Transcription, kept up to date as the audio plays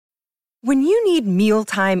When you need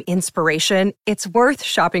mealtime inspiration, it's worth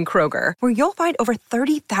shopping Kroger, where you'll find over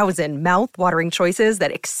 30,000 mouth-watering choices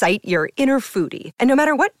that excite your inner foodie. And no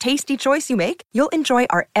matter what tasty choice you make, you'll enjoy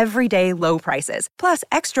our everyday low prices, plus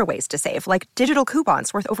extra ways to save, like digital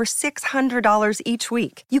coupons worth over $600 each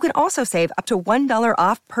week. You can also save up to $1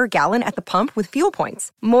 off per gallon at the pump with fuel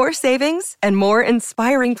points. More savings and more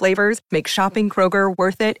inspiring flavors make shopping Kroger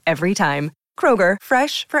worth it every time. Kroger,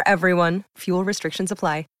 fresh for everyone. Fuel restrictions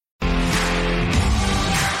apply.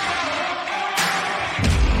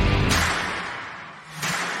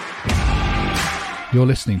 You're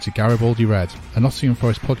listening to Garibaldi Red, a Nottingham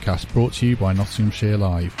Forest podcast brought to you by Nottinghamshire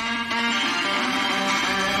Live.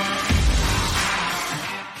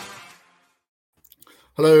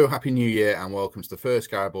 Hello, Happy New Year and welcome to the first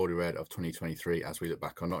Garibaldi Red of 2023 as we look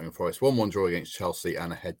back on Nottingham Forest 1-1 draw against Chelsea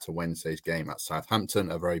and ahead to Wednesday's game at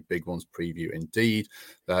Southampton, a very big one's preview indeed.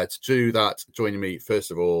 To do that, joining me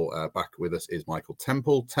first of all, back with us is Michael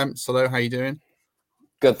Temple. Temps, hello, how you doing?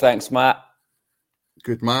 Good, thanks, Matt.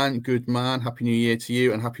 Good man. Happy New Year to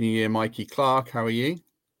you and Happy New Year, Mikey Clark. How are you?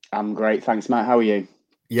 I'm great, thanks, Matt. How are you?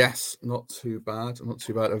 Yes, not too bad.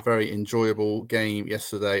 A very enjoyable game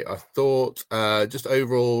yesterday, I thought. Just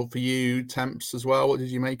overall for you, Temps, as well, what did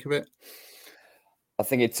you make of it? I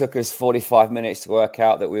think it took us 45 minutes to work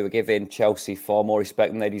out that we were giving Chelsea far more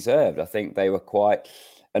respect than they deserved. I think they were quite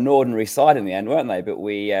an ordinary side in the end, weren't they? But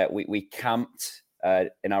we camped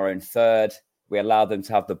in our own third. We allowed them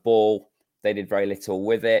to have the ball. They did very little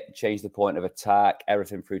with it, changed the point of attack,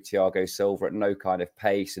 everything through Thiago Silva at no kind of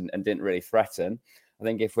pace and didn't really threaten. I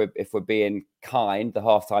think if we're being kind, the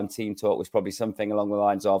halftime team talk was probably something along the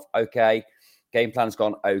lines of, okay, game plan's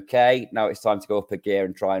gone okay, now it's time to go up a gear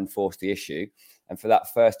and try and force the issue. And for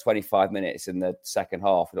that first 25 minutes in the second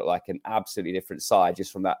half, it looked like an absolutely different side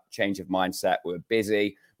just from that change of mindset. We were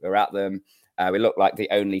busy, we were at them. We looked like the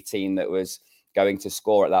only team that was going to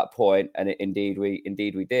score at that point, and indeed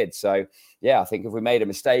we did. So yeah, I think if we made a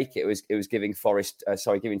mistake, it was giving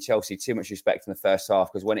giving Chelsea too much respect in the first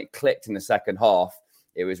half, because when it clicked in the second half,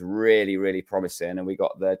 it was really, really promising, and we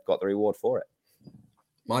got the reward for it.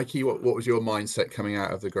 Mikey, what was your mindset coming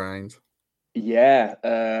out of the ground? Yeah,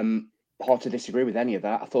 hard to disagree with any of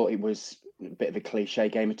that. I thought it was a bit of a cliche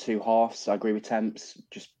game of two halves. I agree with Temps.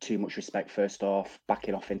 Just too much respect first half,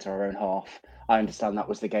 backing off into our own half. I understand that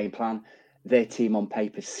was the game plan. Their team on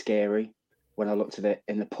paper is scary. When I looked at it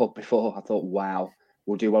in the pub before, I thought, wow,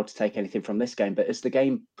 we'll do well to take anything from this game. But as the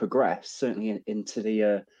game progressed, certainly into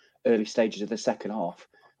the early stages of the second half,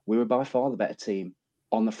 we were by far the better team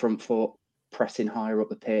on the front foot, pressing higher up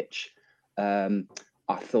the pitch. I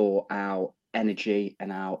thought our energy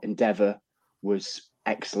and our endeavour was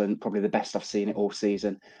excellent, probably the best I've seen it all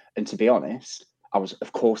season. And to be honest, I was,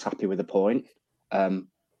 of course, happy with the point, but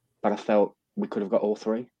I felt we could have got all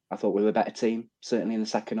three. I thought we were a better team, certainly in the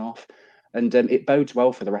second half. And it bodes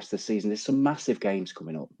well for the rest of the season. There's some massive games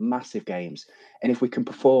coming up, massive games. And if we can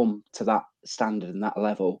perform to that standard and that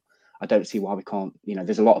level, I don't see why we can't.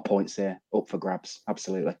 There's a lot of points there up for grabs.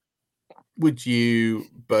 Absolutely. Would you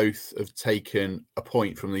both have taken a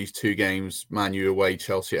point from these two games, Man U away,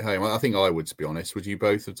 Chelsea at home? I think I would, to be honest. Would you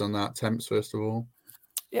both have done that, Temps, first of all?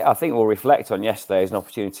 Yeah, I think we'll reflect on yesterday as an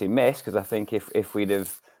opportunity missed, because I think if we'd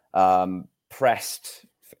have pressed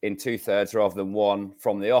in 2/3 rather than one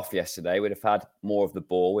from the off yesterday, we'd have had more of the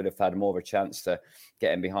ball. We'd have had more of a chance to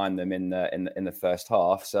get in behind them in the first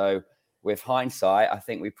half. So with hindsight, I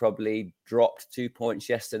think we probably dropped 2 points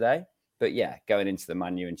yesterday. But yeah, going into the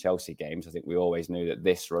Man U and Chelsea games, I think we always knew that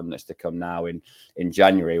this run that's to come now in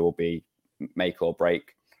January will be make or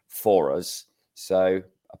break for us. So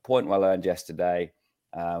a point well earned yesterday.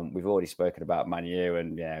 We've already spoken about Man U,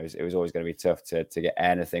 and yeah, it was always going to be tough to get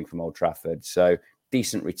anything from Old Trafford. So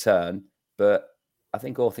decent return, but I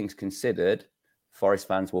think all things considered, Forest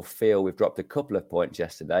fans will feel we've dropped a couple of points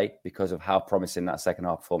yesterday because of how promising that second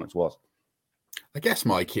half performance was. I guess,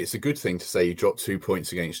 Mikey, it's a good thing to say you dropped 2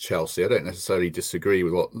 points against Chelsea. I don't necessarily disagree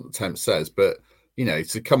with what Temp says, but,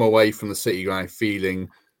 to come away from the City ground feeling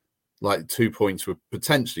like 2 points were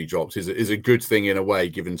potentially dropped is a good thing in a way,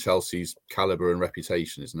 given Chelsea's calibre and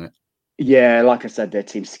reputation, isn't it? Yeah, like I said, their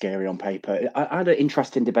team's scary on paper. I had an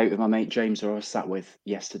interesting debate with my mate James, who I was sat with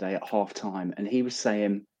yesterday at half-time, and he was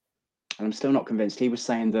saying, and I'm still not convinced, he was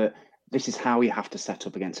saying that this is how you have to set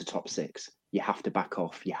up against a top six. You have to back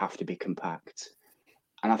off. You have to be compact.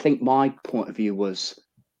 And I think my point of view was,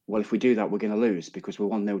 well, if we do that, we're going to lose because we're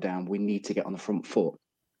 1-0 down. We need to get on the front foot.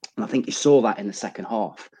 And I think you saw that in the second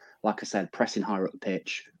half. Like I said, pressing higher up the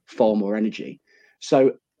pitch, far more energy.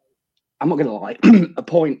 So I'm not going to lie. A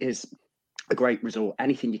point is a great result.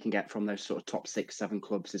 Anything you can get from those sort of top 6, 7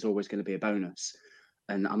 clubs is always going to be a bonus.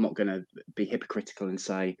 And I'm not going to be hypocritical and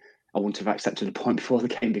say I wouldn't have accepted a point before the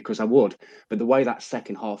game, because I would. But the way that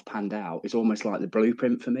second half panned out is almost like the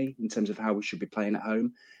blueprint for me in terms of how we should be playing at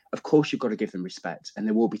home. Of course, you've got to give them respect, and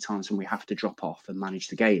there will be times when we have to drop off and manage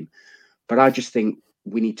the game. But I just think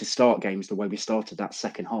we need to start games the way we started that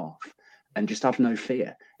second half and just have no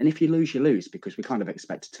fear. And if you lose, you lose, because we kind of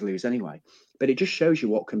expected to lose anyway. But it just shows you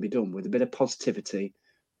what can be done with a bit of positivity,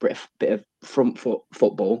 bit of front foot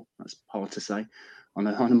football. That's hard to say on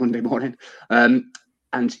a Monday morning.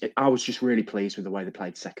 And I was just really pleased with the way they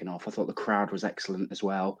played second half. I thought the crowd was excellent as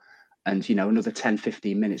well. And, another 10,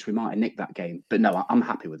 15 minutes, we might have nicked that game. But no, I'm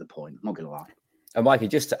happy with the point. I'm not going to lie. And Mikey,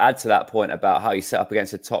 just to add to that point about how you set up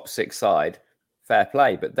against a top 6 side, fair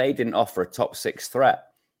play, but they didn't offer a top 6 threat.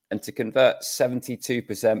 And to convert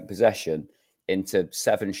 72% possession into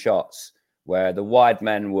 7 shots, where the wide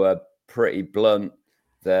men were pretty blunt,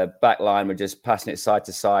 the back line were just passing it side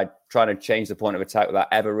to side, trying to change the point of attack without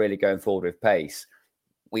ever really going forward with pace.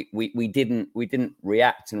 We didn't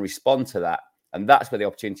react and respond to that. And that's where the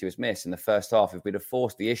opportunity was missed in the first half. If we'd have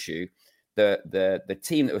forced the issue, the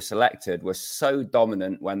team that was selected was so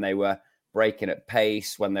dominant when they were breaking at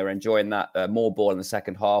pace, when they were enjoying that more ball in the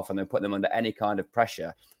second half, and then putting them under any kind of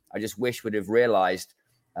pressure. I just wish we'd have realised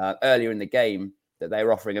earlier in the game that they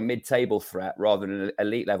were offering a mid-table threat rather than an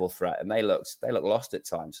elite level threat, and they looked lost at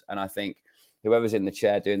times. And I think whoever's in the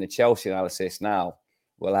chair doing the Chelsea analysis now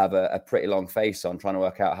will have a pretty long face on trying to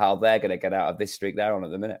work out how they're going to get out of this streak they're on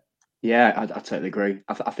at the minute. Yeah, I totally agree.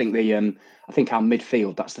 I think I think our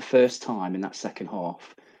midfield, that's the first time in that second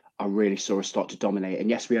half I really saw us start to dominate. And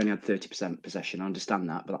yes, we only had 30% possession. I understand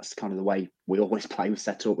that, but that's kind of the way we always play. We're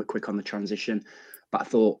set up, we're quick on the transition. But I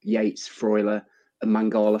thought Yates, Freuler and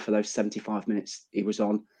Mangala, for those 75 minutes he was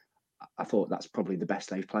on, I thought that's probably the best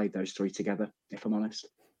they've played, those three together, if I'm honest.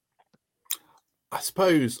 I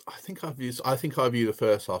suppose I think I view the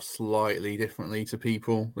first half slightly differently to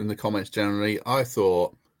people in the comments generally. I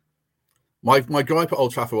thought my gripe at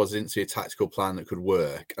Old Trafford was I didn't see a tactical plan that could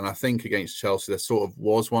work. And I think against Chelsea there sort of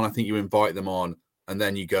was one. I think you invite them on and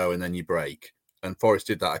then you go and then you break. And Forest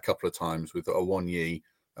did that a couple of times with Awoniyi,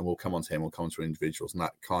 and we'll come on to him, we'll come on to individuals, and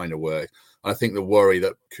that kind of worked. And I think the worry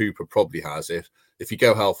that Cooper probably has, if you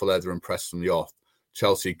go hell for leather and press from the off,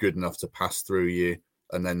 Chelsea are good enough to pass through you,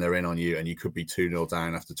 and then they're in on you, and you could be 2-0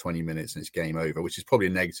 down after 20 minutes and it's game over, which is probably a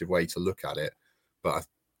negative way to look at it. But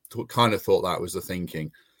I kind of thought that was the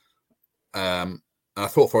thinking. And I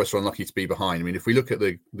thought Forest were unlucky to be behind. I mean, if we look at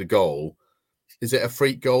the goal, is it a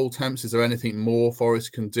freak goal, Temps? Is there anything more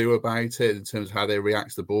Forest can do about it in terms of how they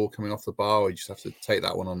react to the ball coming off the bar, or you just have to take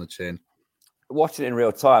that one on the chin? Watching it in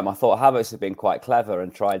real time, I thought Havertz had been quite clever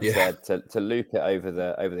and tried to loop it over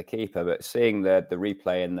the keeper. But seeing the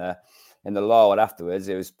replay in the lower afterwards,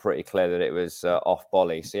 it was pretty clear that it was off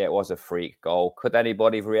volley. So yeah, it was a freak goal. Could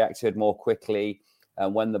anybody have reacted more quickly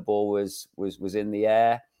when the ball was in the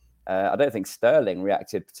air? I don't think Sterling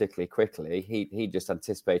reacted particularly quickly. He just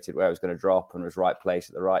anticipated where it was going to drop and was right place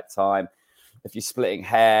at the right time. If you're splitting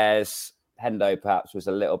hairs, Hendo perhaps was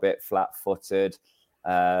a little bit flat-footed.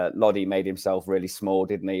 Lodi made himself really small,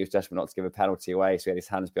 didn't he? He was desperate not to give a penalty away, so he had his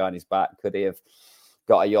hands behind his back. Could he have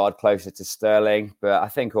got a yard closer to Sterling? But I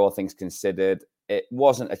think all things considered, it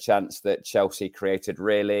wasn't a chance that Chelsea created,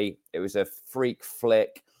 really. It was a freak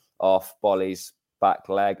flick off Bolly's back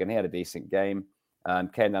leg, and he had a decent game.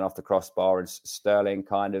 Came down off the crossbar, and Sterling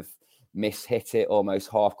kind of mishit it,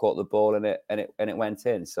 almost half caught the ball, and it went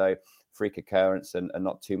in. So freak occurrence, and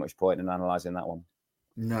not too much point in analysing that one.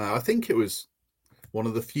 No, I think it was one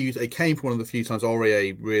of the few. It came from one of the few times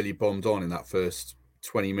Aurier really bombed on in that first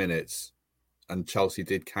 20 minutes, and Chelsea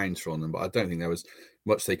did counter on them. But I don't think there was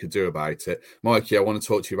much they could do about it. Mikey, I want to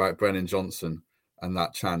talk to you about Brennan Johnson and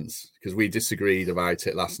that chance, because we disagreed about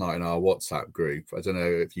it last night in our WhatsApp group. I don't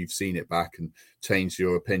know if you've seen it back and changed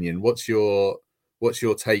your opinion. What's your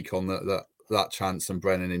take on that chance and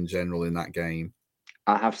Brennan in general in that game?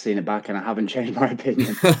 I have seen it back and I haven't changed my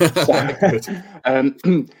opinion.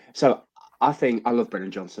 So I think I love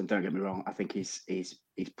Brennan Johnson. Don't get me wrong. I think he's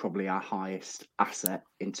probably our highest asset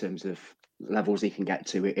in terms of levels he can get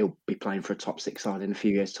to. He'll be playing for a top 6 side in a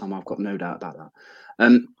few years' time. I've got no doubt about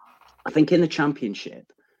that. I think in the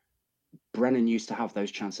Championship, Brennan used to have those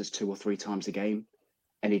chances 2 or 3 times a game,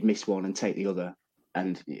 and he'd miss one and take the other.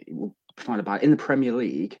 And we'll find about it. In the Premier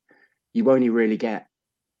League, you only really get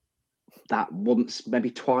that once, maybe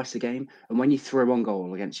twice a game. And when you throw one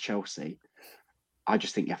goal against Chelsea, I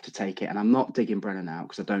just think you have to take it. And I'm not digging Brennan out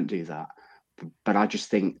because I don't do that. But I just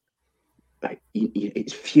think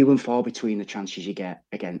it's few and far between the chances you get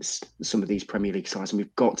against some of these Premier League sides, and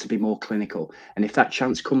we've got to be more clinical. And if that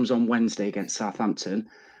chance comes on Wednesday against Southampton,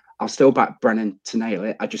 I'll still back Brennan to nail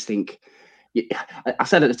it. I just think, I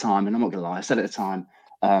said at the time, and I'm not going to lie, I said at the time,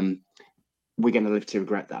 we're going to live to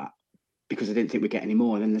regret that, because I didn't think we'd get any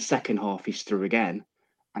more. And then the second half, he's through again.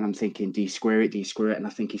 And I'm thinking, do you square it? Do you square it? And I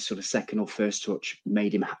think his sort of second or first touch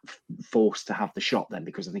made him forced to have the shot then,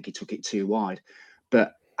 because I think he took it too wide.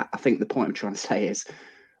 But I think the point I'm trying to say is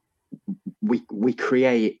we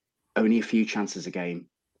create only a few chances a game.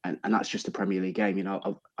 And that's just a Premier League game. You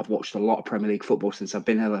know, I've watched a lot of Premier League football since I've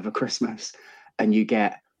been here over Christmas. And you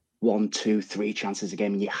get 1, 2, 3 chances a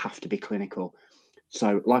game and you have to be clinical.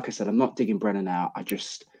 So, like I said, I'm not digging Brennan out. I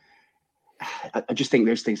just think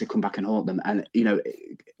those things will come back and haunt them. And, you know,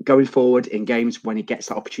 going forward in games when he gets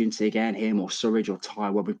that opportunity again, him or Surridge or Ty,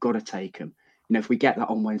 well, we've got to take him. You know, if we get that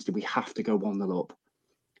on Wednesday, we have to go 1-0 up.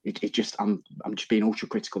 I'm just being ultra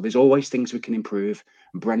critical. There's always things we can improve.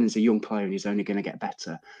 Brennan's a young player and he's only going to get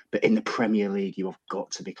better. But in the Premier League, you have got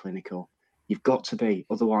to be clinical. You've got to be.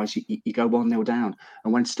 Otherwise, you go 1-0 down.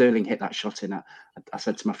 And when Sterling hit that shot in, I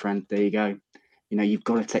said to my friend, there you go. You know, you've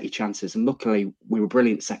got to take your chances. And luckily, we were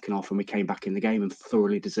brilliant second half and we came back in the game and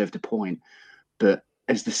thoroughly deserved a point. But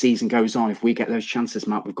as the season goes on, if we get those chances,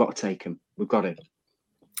 Matt, we've got to take them. We've got it.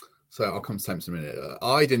 So I'll come to Temps in a minute.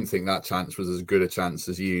 I didn't think that chance was as good a chance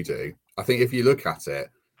as you do. I think if you look at it,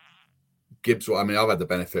 I mean, I've had the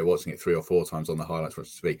benefit of watching it 3 or 4 times on the highlights, for it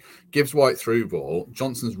to speak. Gibbs White through ball.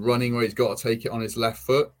 Johnson's running where he's got to take it on his left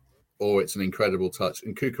foot, or it's an incredible touch.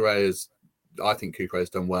 And I think Cucurella's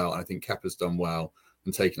done well, and I think Kepa's done well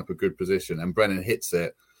and taken up a good position. And Brennan hits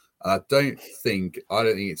it. And I don't think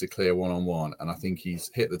it's a clear 1-on-1. And I think he's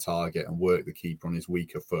hit the target and worked the keeper on his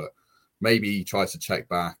weaker foot. Maybe he tries to check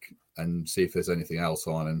back and see if there's anything else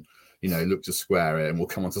on and, you know, look to square it. And we'll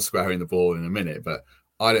come on to squaring the ball in a minute. But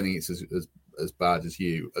I don't think it's as bad as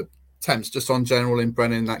you. Temps, just on general in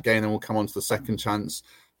Brennan in that game, and we'll come on to the second chance.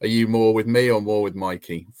 Are you more with me or more with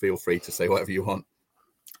Mikey? Feel free to say whatever you want.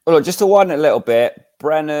 Well, look, just to widen it a little bit,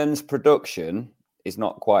 Brennan's production is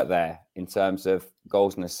not quite there in terms of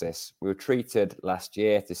goals and assists. We were treated last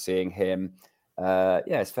year to seeing him,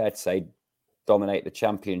 it's fair to say, dominate the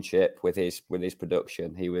championship with his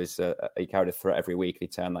production. He carried a threat every week. He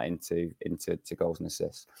turned that into goals and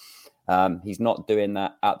assists. He's not doing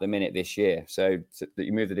that at the minute this year. So that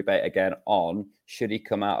you move the debate again on, should he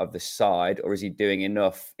come out of the side, or is he doing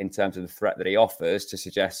enough in terms of the threat that he offers to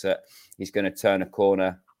suggest that he's going to turn a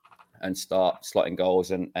corner and start slotting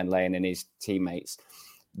goals and laying in his teammates?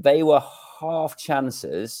 They were half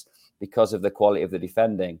chances because of the quality of the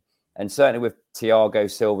defending. And certainly with Thiago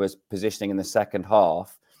Silva's positioning in the second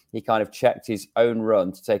half, he kind of checked his own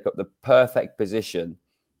run to take up the perfect position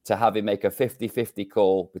to have him make a 50-50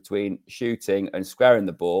 call between shooting and squaring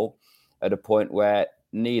the ball at a point where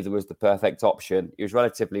neither was the perfect option. He was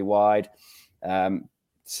relatively wide.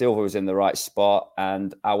 Silva was in the right spot,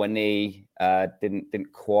 and Awani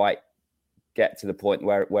didn't quite get to the point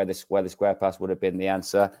where the square pass would have been the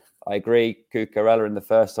answer. I agree. Cucurella in the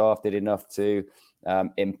first half did enough to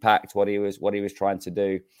impact what he was trying to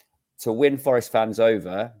do. To win Forest fans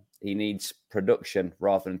over, he needs production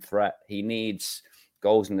rather than threat. He needs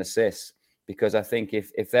goals and assists, because I think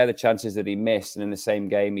if they're the chances that he missed, and in the same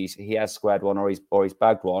game he has squared one or he's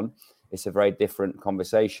bagged one, it's a very different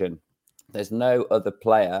conversation. There's no other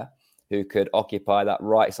player who could occupy that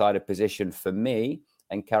right-sided position for me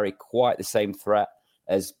and carry quite the same threat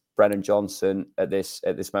as Brennan Johnson at this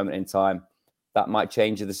moment in time. That might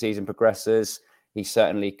change as the season progresses. He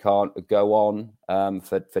certainly can't go on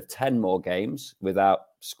for 10 more games without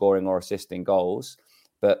scoring or assisting goals.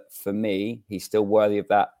 But for me, he's still worthy of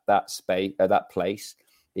that space, that place,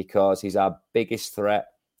 because he's our biggest threat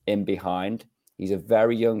in behind. He's a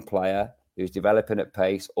very young player who's developing at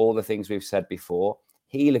pace. All the things we've said before.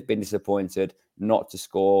 He'll have been disappointed not to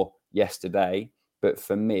score yesterday. But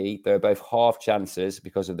for me, they were both half chances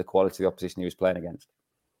because of the quality of the opposition he was playing against.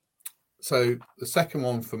 So the second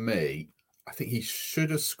one for me, I think he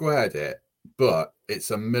should have squared it, but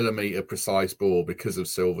it's a millimetre precise ball because of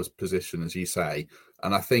Silva's position, as you say.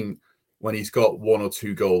 And I think when he's got 1 or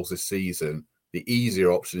 2 goals this season, the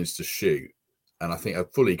easier option is to shoot. And I think a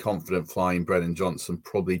fully confident flying Brennan Johnson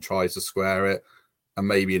probably tries to square it. And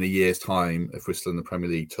maybe in a year's time, if we're still in the Premier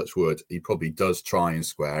League, touch wood, he probably does try and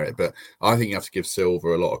square it. But I think you have to give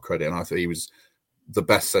Silva a lot of credit. And I thought he was the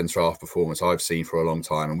best centre-half performance I've seen for a long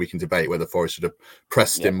time. And we can debate whether Forest should have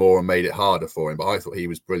pressed him more and made it harder for him. But I thought he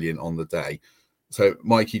was brilliant on the day. So,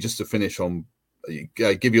 Mikey, just to finish on,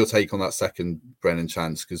 give your take on that second Brennan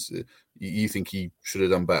chance, because you think he should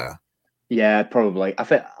have done better. Yeah, probably. I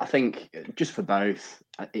think just for both,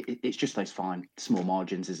 it's just those fine small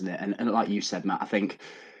margins, isn't it? And like you said, Matt, I think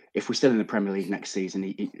if we're still in the Premier League next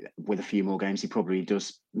season, with a few more games, he probably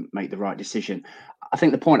does make the right decision. I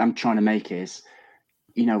think the point I'm trying to make is,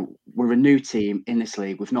 we're a new team in this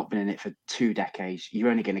league. We've not been in it for 2 decades. You're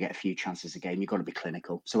only going to get a few chances a game. You've got to be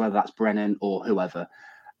clinical. So whether that's Brennan or whoever,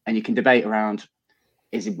 and you can debate around,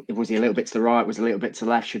 was he a little bit to the right? Was he a little bit to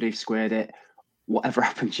the left? Should he have squared it? Whatever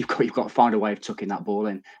happens, you've got to find a way of tucking that ball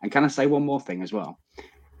in. And can I say one more thing as well?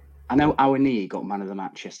 I know Awoniyi got man of the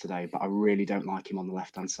match yesterday, but I really don't like him on the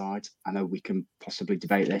left-hand side. I know we can possibly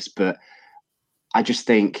debate this, but I just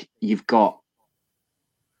think you've got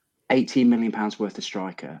 £18 million worth of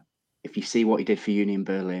striker. If you see what he did for Union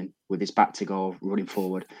Berlin with his back to goal, running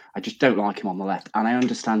forward, I just don't like him on the left. And I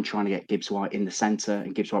understand trying to get Gibbs White in the centre,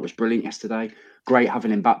 and Gibbs White was brilliant yesterday. Great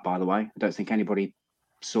having him back, by the way. I don't think anybody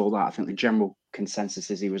saw that. I think the general consensus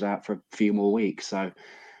is he was out for a few more weeks. So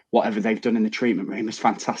whatever they've done in the treatment room is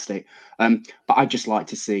fantastic. But I'd just like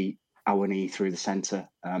to see Awoniyi through the centre.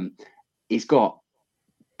 He's got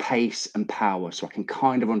pace and power, so I can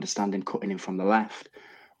kind of understand him cutting in from the left.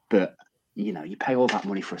 But, you pay all that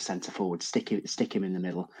money for a centre forward, stick him in the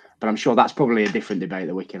middle. But I'm sure that's probably a different debate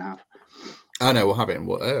that we can have. I know, we'll have it.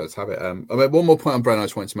 Let's have it. One more point on Brennan I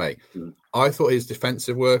just wanted to make. I thought his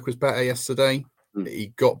defensive work was better yesterday.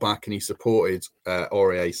 He got back and he supported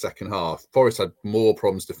Aurier second half. Forest had more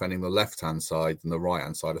problems defending the left-hand side than the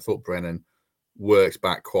right-hand side. I thought Brennan worked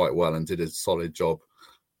back quite well and did a solid job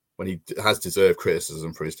when he has deserved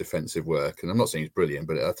criticism for his defensive work. And I'm not saying he's brilliant,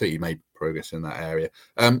 but I think he made progress in that area.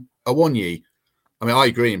 Awoniyi, I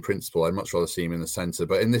agree in principle. I'd much rather see him in the centre.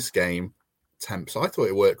 But in this game, Temps, I thought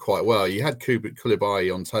it worked quite well. You had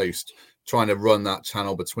Koulibaly on toast, trying to run that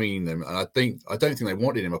channel between them. And I don't think they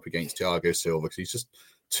wanted him up against Thiago Silva because he's just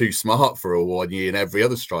too smart for Awoniyi and every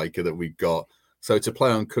other striker that we've got. So to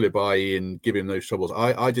play on Koulibaly and give him those troubles,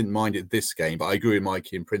 I didn't mind it this game, but I agree with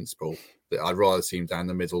Mikey in principle that I'd rather see him down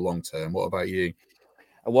the middle long term. What about you?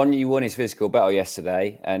 Awoniyi won his physical battle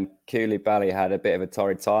yesterday, and Koulibaly had a bit of a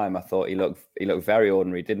torrid time. I thought he looked very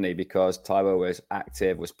ordinary, didn't he? Because Taiwo was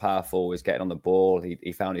active, was powerful, was getting on the ball.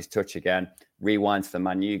 He found his touch again. Rewind to the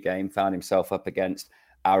Man U game, found himself up against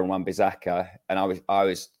Aaron Wan-Bissaka, and I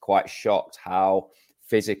was quite shocked how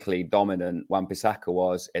physically dominant Wan-Bissaka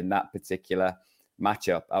was in that particular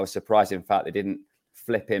matchup. I was surprised, in fact, they didn't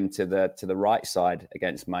flip him to the right side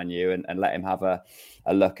against Man U and let him have a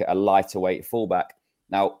look at a lighter weight fullback.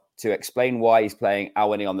 Now, to explain why he's playing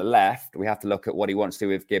Awoniyi on the left, we have to look at what he wants to do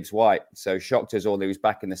with Gibbs White. So shocked us all that he was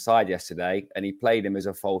back in the side yesterday, and he played him as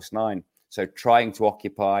a false 9. So trying to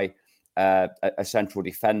occupy a central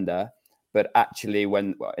defender, but actually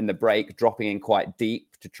when in the break, dropping in quite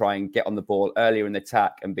deep to try and get on the ball earlier in the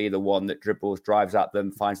attack and be the one that dribbles, drives at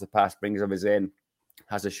them, finds the pass, brings others in,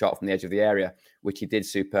 has a shot from the edge of the area, which he did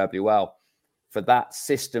superbly well. For that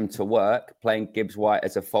system to work, playing Gibbs White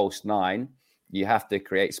as a false 9, you have to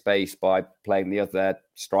create space by playing the other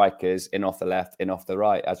strikers in off the left, in off the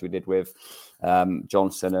right, as we did with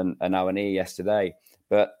Johnson and Awoniyi yesterday.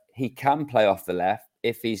 But he can play off the left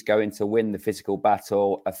if he's going to win the physical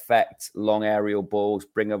battle, affect long aerial balls,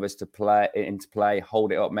 bring others into play,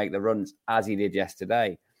 hold it up, make the runs, as he did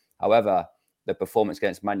yesterday. However, the performance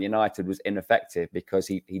against Man United was ineffective because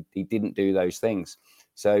he didn't do those things.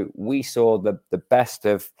 So we saw the best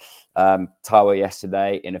of Taiwo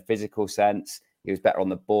yesterday in a physical sense. He was better on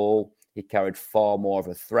the ball. He carried far more of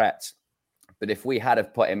a threat. But if we had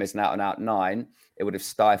have put him as an out-and-out 9, it would have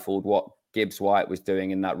stifled what Gibbs White was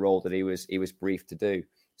doing in that role that he was briefed to do.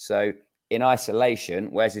 So in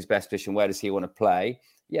isolation, where's his best position? Where does he want to play?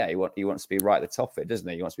 Yeah, he wants to be right at the top of it, doesn't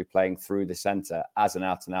he? He wants to be playing through the centre as an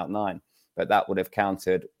out-and-out 9. But that would have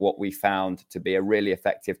countered what we found to be a really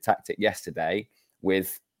effective tactic yesterday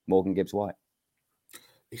with Morgan Gibbs White.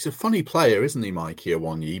 He's a funny player, isn't he, Mikey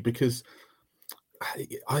Awoniyi? Because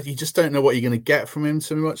you just don't know what you're going to get from him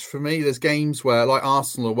so much. For me, there's games where, like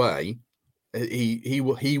Arsenal away, he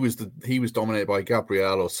was dominated by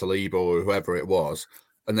Gabriel or Saliba or whoever it was,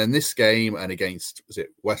 and then this game and against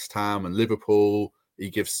West Ham and Liverpool, he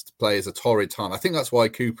gives players a torrid time. I think that's why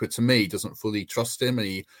Cooper, to me, doesn't fully trust him, and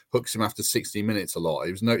he hooks him after 60 minutes a lot.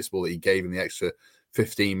 It was noticeable that he gave him the extra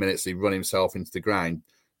 15 minutes, he run himself into the ground.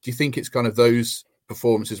 Do you think it's kind of those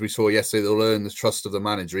performances we saw yesterday that'll earn the trust of the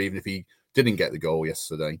manager, even if he didn't get the goal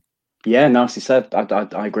yesterday? Yeah, nicely said.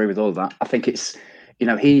 I agree with all of that. I think it's,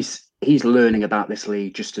 he's learning about this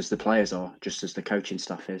league just as the players are, just as the coaching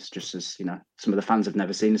staff is, just as, some of the fans have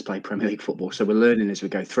never seen us play Premier League football. So we're learning as we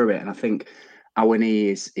go through it. And I think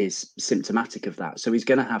Awoniyi is symptomatic of that. So he's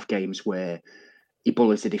going to have games where he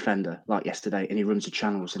bullies the defender like yesterday and he runs the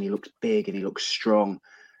channels and he looks big and he looks strong.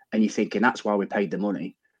 And you're thinking that's why we paid the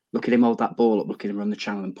money. Look at him hold that ball up, look at him run the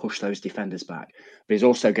channel and push those defenders back. But he's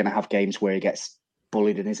also going to have games where he gets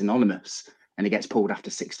bullied and is anonymous and he gets pulled after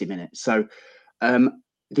 60 minutes. So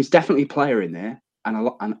there's definitely a player in there.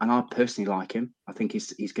 And I personally like him. I think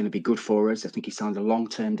he's going to be good for us. I think he signed a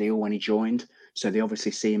long-term deal when he joined. So they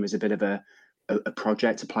obviously see him as a bit of a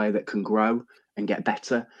project, a player that can grow and get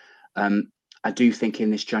better. I do think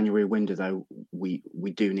in this January window, though, we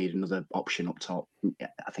do need another option up top.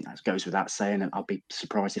 I think that goes without saying, and I'll be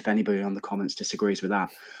surprised if anybody on the comments disagrees with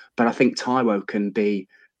that. But I think Taiwo can be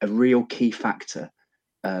a real key factor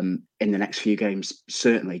in the next few games,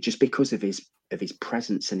 certainly, just because of his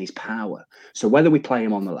presence and his power. So whether we play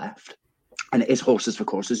him on the left, and it is horses for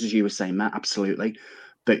courses, as you were saying, Matt, absolutely.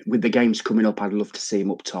 But with the games coming up, I'd love to see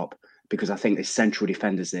him up top, because I think there's central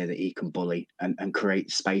defenders there that he can bully and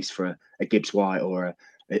create space for a Gibbs White or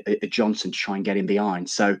a Johnson to try and get him behind.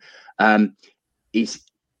 So I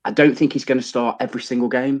don't think he's going to start every single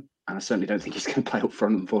game, and I certainly don't think he's going to play up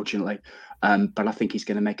front, unfortunately. But I think he's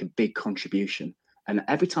going to make a big contribution. And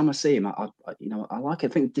every time I see him, I like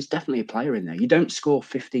it. I think there's definitely a player in there. You don't score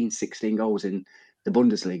 15, 16 goals in the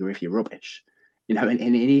Bundesliga if you're rubbish. And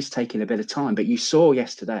it is taking a bit of time. But you saw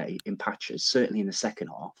yesterday in patches, certainly in the second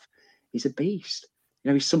half, he's a beast.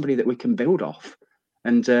 He's somebody that we can build off.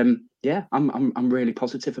 And I'm really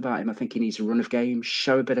positive about him. I think he needs a run of games,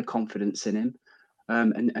 show a bit of confidence in him,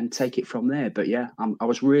 and take it from there. But yeah, I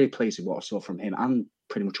was really pleased with what I saw from him and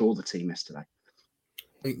pretty much all the team yesterday.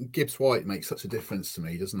 I think Gibbs White makes such a difference to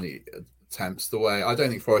me, doesn't he? Attempts the way I don't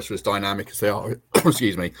think Forest were as dynamic as they are.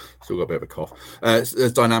 Excuse me, still got a bit of a cough.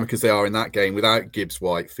 As dynamic as they are in that game without Gibbs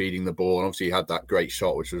White feeding the ball. And obviously, he had that great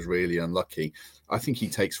shot, which was really unlucky. I think he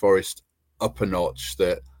takes Forest up a notch.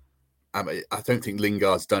 That I don't think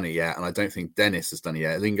Lingard's done it yet, and I don't think Dennis has done it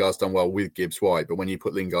yet. Lingard's done well with Gibbs White, but when you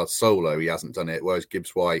put Lingard solo, he hasn't done it. Whereas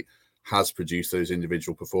Gibbs White has produced those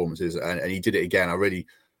individual performances, and he did it again.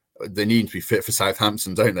 They need to be fit for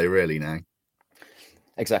Southampton, don't they, really, now?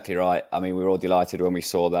 Exactly right. I mean, we were all delighted when we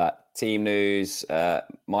saw that. Team news,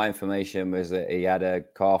 my information was that he had a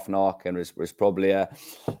calf knock and was probably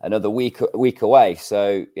another week away.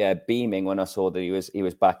 So, yeah, beaming when I saw that he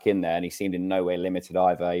was back in there, and he seemed in no way limited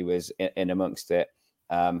either. He was in amongst it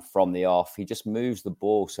from the off. He just moves the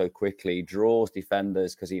ball so quickly, draws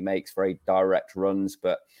defenders because he makes very direct runs.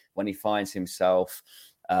 But when he finds himself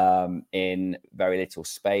in very little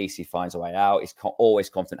space, he finds a way out. He's always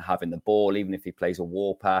confident having the ball, even if he plays a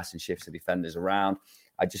wall pass and shifts the defenders around.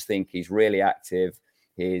 I just think he's really active.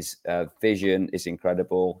 His vision is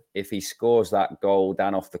incredible. If he scores that goal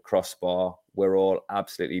down off the crossbar, we're all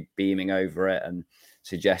absolutely beaming over it and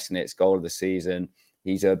suggesting it's goal of the season.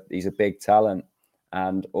 He's a big talent,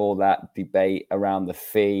 and all that debate around the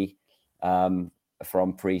fee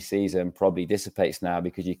from pre-season probably dissipates now,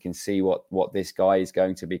 because you can see what this guy is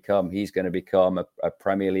going to become. He's going to become a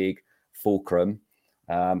Premier League fulcrum.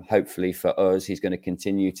 Hopefully for us, he's going to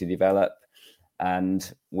continue to develop,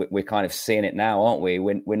 and we're kind of seeing it now, aren't we?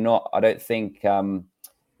 We're not. I don't think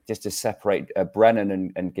just to separate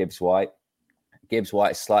Brennan and Gibbs White. Gibbs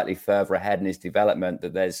White is slightly further ahead in his development.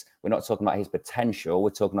 We're not talking about his potential.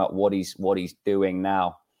 We're talking about what he's doing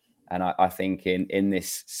now, and I think in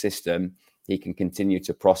this system, he can continue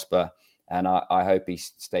to prosper. And I hope he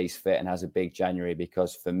stays fit and has a big January,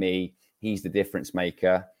 because for me, he's the difference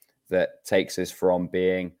maker that takes us from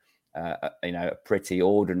being a pretty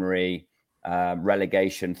ordinary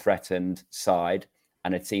relegation threatened side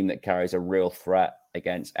and a team that carries a real threat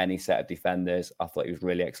against any set of defenders. I thought he was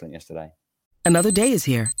really excellent yesterday. Another day is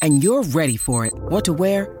here and you're ready for it. What to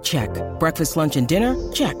wear? Check. Breakfast, lunch, and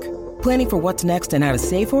dinner? Check. Planning for what's next and how to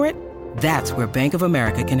save for it? That's where Bank of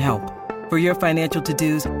America can help. For your financial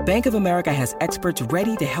to-dos, Bank of America has experts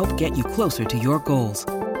ready to help get you closer to your goals.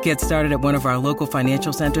 Get started at one of our local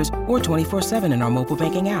financial centers or 24/7 in our mobile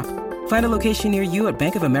banking app. Find a location near you at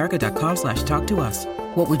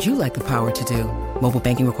bankofamerica.com/talktous. What would you like the power to do? Mobile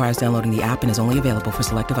banking requires downloading the app and is only available for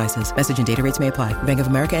select devices. Message and data rates may apply. Bank of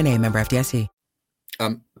America N.A., member FDIC.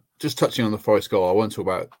 Just touching on the Forest goal, I won't talk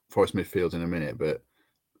about Forest midfield in a minute, but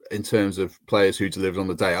in terms of players who delivered on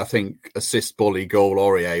the day, I think assist, volley, goal,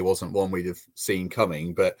 Aurier wasn't one we'd have seen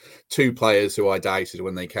coming, but two players who I doubted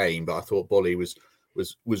when they came, but I thought Bolly was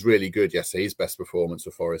really good yesterday. His best performance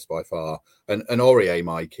for Forest by far. And Aurier,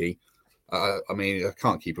 Mikey, I mean, I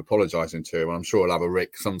can't keep apologising to him. I'm sure he'll have a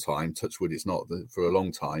rick sometime. Touch wood, it's not for a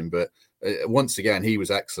long time, but once again, he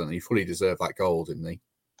was excellent. He fully deserved that goal, didn't he?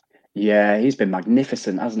 Yeah, he's been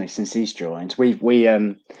magnificent, hasn't he, since he's joined.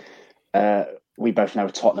 We both know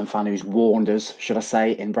a Tottenham fan who's warned us, should I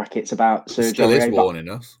say, in brackets, about Sergio Aurier. Still is warning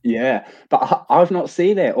us. Yeah, but I've not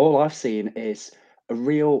seen it. All I've seen is a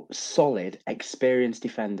real solid, experienced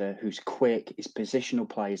defender who's quick. His positional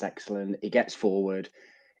play is excellent. He gets forward.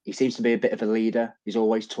 He seems to be a bit of a leader. He's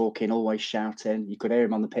always talking, always shouting. You could hear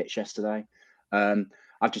him on the pitch yesterday.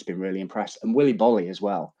 I've just been really impressed. And Willy Bolly as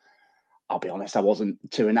well. I'll be honest, I wasn't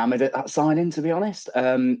too enamoured at that signing, to be honest.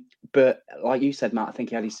 But like you said, Matt, I think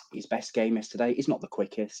he had his best game yesterday. He's not the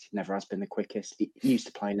quickest. He never has been the quickest. He used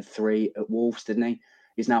to play in a 3 at Wolves, didn't he?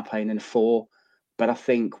 He's now playing in a 4. But I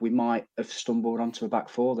think we might have stumbled onto a back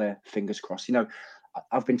 4 there, fingers crossed. You know,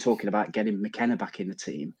 I've been talking about getting McKenna back in the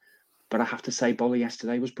team, but I have to say Bolly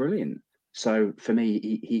yesterday was brilliant. So for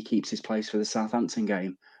me, he keeps his place for the Southampton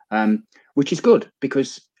game, which is good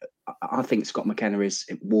because I think Scott McKenna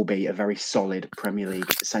will be a very solid Premier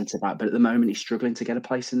League centre-back, but at the moment he's struggling to get a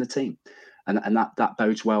place in the team. And that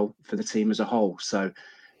bodes well for the team as a whole. So,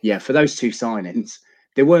 yeah, for those 2 signings,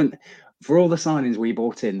 they weren't... For all the signings we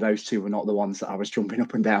bought in, those 2 were not the ones that I was jumping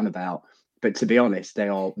up and down about. But to be honest, they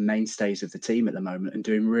are mainstays of the team at the moment and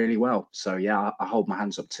doing really well. So, yeah, I hold my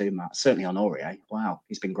hands up too, Matt. Certainly on Aurier. Wow,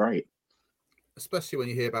 he's been great. Especially when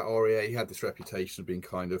you hear about Aurier, he had this reputation of being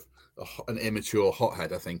kind of an immature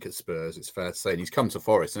hothead, I think, at Spurs. It's fair to say. And he's come to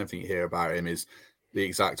Forest, and everything you hear about him is the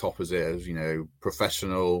exact opposite of, you know,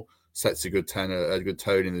 professional, sets a good tenor, a good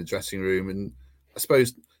tone in the dressing room. And I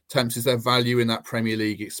suppose... Temps, is there value in that Premier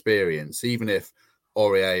League experience, even if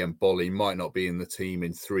Aurier and Bolly might not be in the team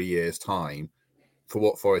in 3 years' time, for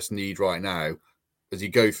what Forest need right now, as you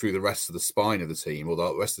go through the rest of the spine of the team, or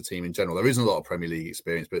the rest of the team in general? There isn't a lot of Premier League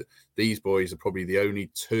experience, but these boys are probably the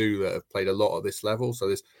only 2 that have played a lot at this level. So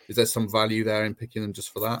is there some value there in picking them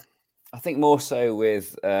just for that? I think more so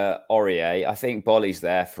with Aurier. I think Bolly's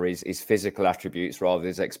there for his physical attributes rather than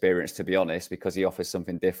his experience, to be honest, because he offers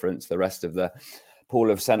something different to the rest of the pool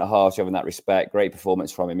of centre-halves you have in that respect. Great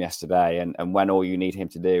performance from him yesterday, and when all you need him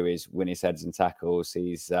to do is win his heads and tackles,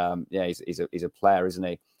 he's a player, isn't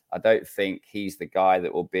he? I don't think he's the guy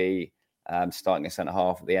that will be starting a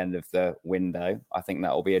centre-half at the end of the window. I think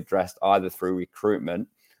that will be addressed either through recruitment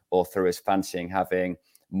or through us fancying having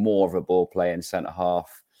more of a ball playing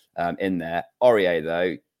centre-half in there. Aurier,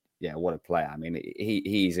 though, yeah, what a player. I mean,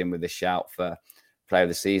 he's in with a shout for player of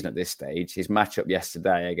the season at this stage. His matchup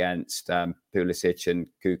yesterday against Pulisic and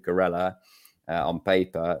Cucurella on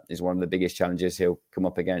paper is one of the biggest challenges he'll come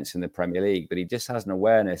up against in the Premier League. But he just has an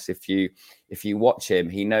awareness. If you watch him,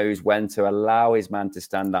 he knows when to allow his man to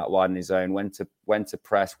stand out wide in his own, when to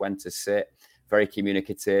press, when to sit. Very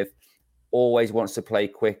communicative. Always wants to play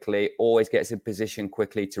quickly. Always gets in position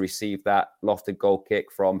quickly to receive that lofted goal kick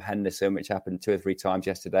from Henderson, which happened 2 or 3 times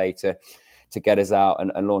yesterday to get us out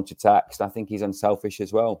and launch attacks. I think he's unselfish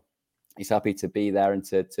as well. He's happy to be there and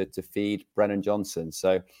to feed Brennan Johnson.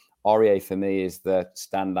 So Aurier for me is the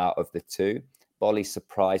standout of the 2. Bolly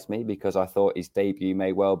surprised me because I thought his debut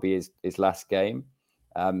may well be his last game.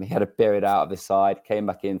 He had a period out of the side, came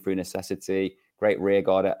back in through necessity, great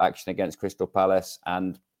rearguard action against Crystal Palace,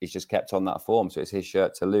 and he's just kept on that form. So it's his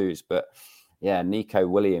shirt to lose. But yeah, Nico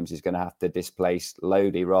Williams is going to have to displace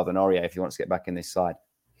Lodi rather than Aurier if he wants to get back in this side.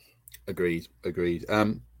 Agreed.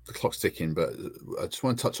 The clock's ticking, but I just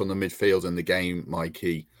want to touch on the midfield and the game,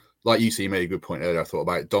 Mikey. Like you see, you made a good point earlier, I thought,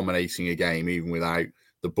 about dominating a game even without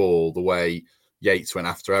the ball, the way Yates went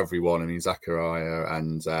after everyone. I mean, Zakaria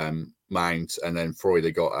and Mount, and then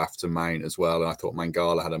Freuler got after Mount as well. And I thought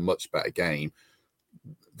Mangala had a much better game.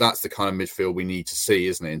 That's the kind of midfield we need to see,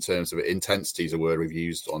 isn't it? In terms of it, intensity is a word we've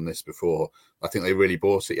used on this before. I think they really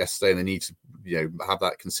bought it yesterday, and they need to, have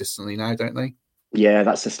that consistently now, don't they? Yeah,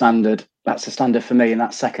 that's the standard. That's the standard for me in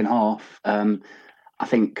that second half. I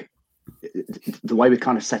think the way we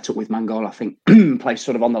kind of set up with Mangala, I think plays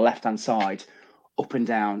sort of on the left-hand side, up and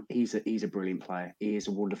down. He's a brilliant player. He is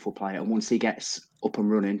a wonderful player. And once he gets up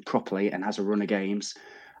and running properly and has a run of games,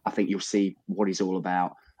 I think you'll see what he's all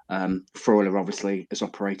about. Freuler obviously has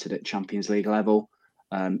operated at Champions League level.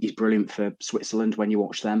 He's brilliant for Switzerland when you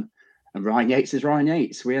watch them. And Ryan Yates is Ryan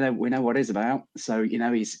Yates. We know what he's about. So,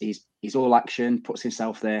 he's all action, puts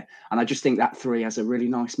himself there. And I just think that 3 has a really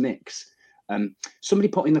nice mix. Somebody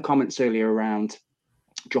put in the comments earlier around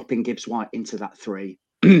dropping Gibbs White into that 3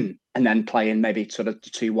 and then playing maybe sort of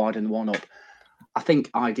 2 wide and 1 up. I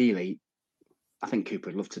think ideally, Cooper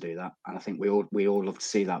would love to do that. And I think we all love to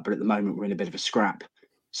see that. But at the moment, we're in a bit of a scrap.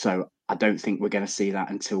 So I don't think we're going to see that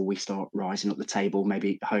until we start rising up the table,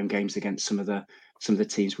 maybe home games against some of the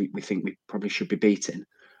teams we think we probably should be beating.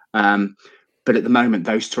 But at the moment,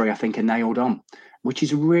 those 3, I think, are nailed on, which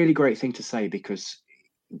is a really great thing to say because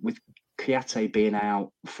with Kouyaté being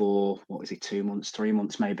out for, 2 months, 3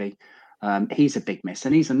 months maybe, he's a big miss.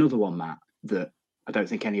 And he's another one, Matt, that I don't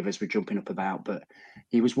think any of us were jumping up about, but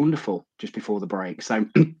he was wonderful just before the break. So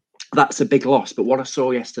that's a big loss. But what I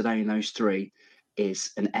saw yesterday in those three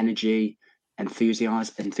is an energy,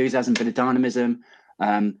 enthusiasm, bit of dynamism,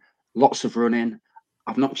 lots of running.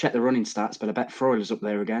 I've not checked the running stats, but I bet Freuler's up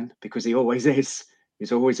there again, because he always is.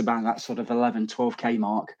 He's always about that sort of 11, 12K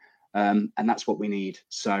mark. And that's what we need.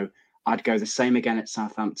 So I'd go the same again at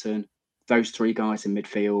Southampton. Those three guys in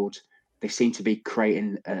midfield, they seem to be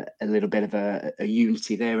creating a little bit of a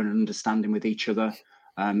unity there and an understanding with each other.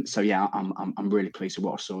 So yeah, I'm really pleased with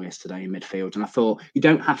what I saw yesterday in midfield. And I thought you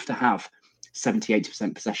don't have to have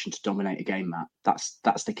 70-80% possession to dominate a game, Matt.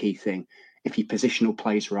 That's the key thing. If your positional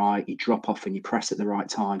plays right, you drop off and you press at the right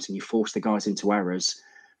times and you force the guys into errors,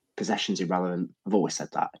 possession's irrelevant. I've always said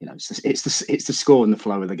that. It's the score and the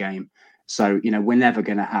flow of the game. So, we're never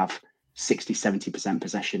going to have 60-70%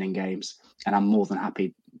 possession in games, and I'm more than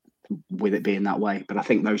happy with it being that way. But I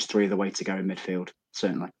think those three are the way to go in midfield,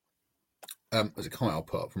 certainly. There's a comment I'll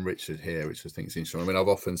put up from Richard here, which I think is interesting. I mean, I've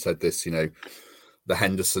often said this, the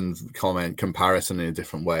Henderson comparison in a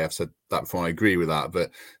different way. I've said that before. I agree with that,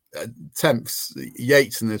 but Temps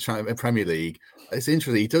Yates in the Premier League, it's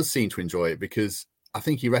interesting. He does seem to enjoy it, because I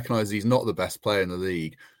think he recognises he's not the best player in the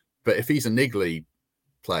league, but if he's a niggly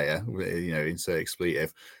player, insert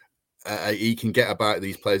expletive, he can get about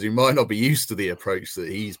these players who might not be used to the approach that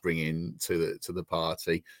he's bringing to the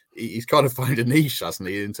party. He's kind of found a niche, hasn't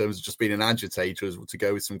he, in terms of just being an agitator to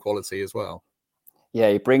go with some quality as well. Yeah,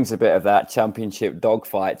 he brings a bit of that championship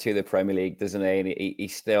dogfight to the Premier League, doesn't he? And he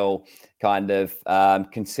still kind of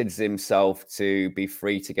considers himself to be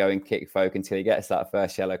free to go and kick folk until he gets that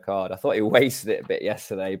first yellow card. I thought he wasted it a bit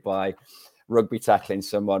yesterday by rugby tackling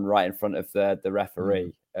someone right in front of the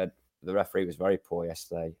referee. The referee was very poor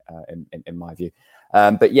yesterday, in my view.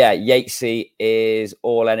 But yeah, Yatesy is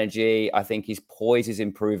all energy. I think his poise is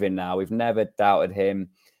improving now. We've never doubted him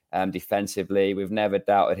defensively. We've never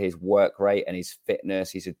doubted his work rate and his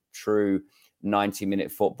fitness. He's a true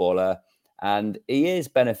 90-minute footballer. And he is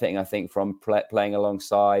benefiting, I think, from playing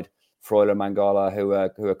alongside Freuler and Mangala, who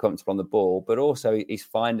are comfortable on the ball, but also he's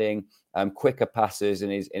finding quicker passes in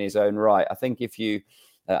his own right. I think if you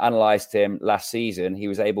analysed him last season, he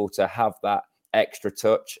was able to have that extra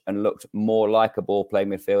touch and looked more like a ball-playing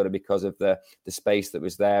midfielder because of the space that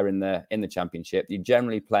was there in the Championship. You're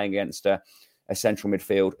generally playing against a central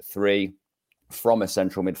midfield three from a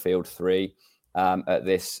central midfield three at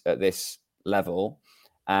this level.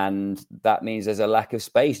 And that means there's a lack of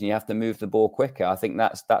space and you have to move the ball quicker. I think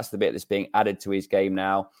that's the bit that's being added to his game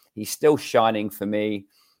now. He's still shining for me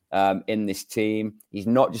in this team. He's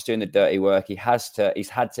not just doing the dirty work. He's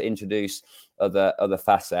had to introduce other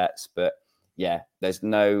facets. But yeah, there's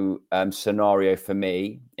no scenario for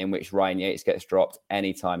me in which Ryan Yates gets dropped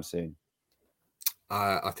anytime soon.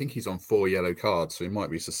 I think he's on 4 yellow cards, so he might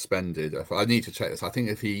be suspended. I need to check this. I think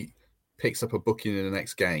if he picks up a booking in the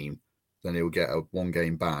next game, then he'll get a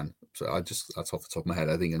 1-game ban. So that's off the top of my head.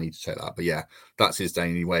 I think I need to check that. But yeah, that's his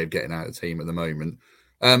only way of getting out of the team at the moment.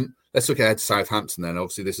 Let's look ahead to Southampton then.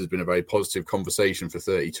 Obviously, this has been a very positive conversation for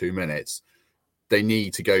 32 minutes. They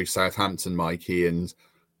need to go to Southampton, Mikey, and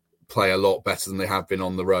play a lot better than they have been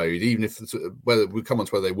on the road, even if whether we come on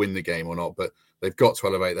to whether they win the game or not, but they've got to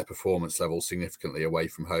elevate their performance level significantly away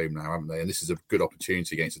from home now, haven't they? And this is a good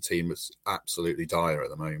opportunity against a team that's absolutely dire at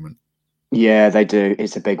the moment. Yeah, they do.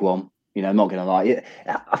 It's a big one. I'm not going to lie.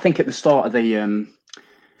 I think at the start of the,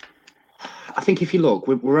 I think if you look,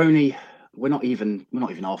 we're not even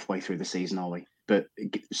halfway through the season, are we? But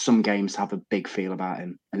some games have a big feel about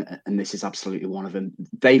him, and this is absolutely one of them.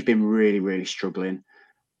 They've been really, really struggling.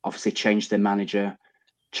 Obviously, changed their manager,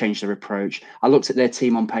 changed their approach. I looked at their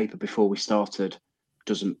team on paper before we started.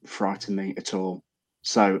 Doesn't frighten me at all.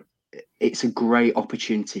 So it's a great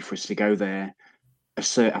opportunity for us to go there,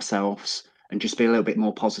 assert ourselves, and just be a little bit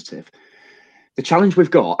more positive. The challenge we've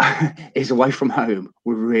got is away from home.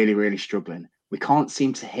 We're really, really struggling. We can't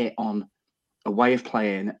seem to hit on a way of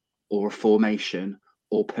playing or a formation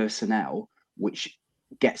or personnel which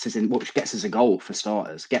gets us a goal for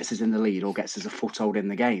starters, gets us in the lead or gets us a foothold in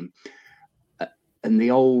the game. And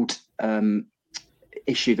the old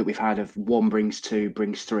issue that we've had of 1 brings 2,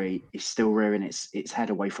 brings 3 is still rearing its head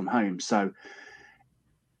away from home. So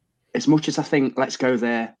as much as I think let's go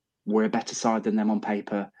there, we're a better side than them on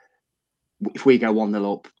paper. If we go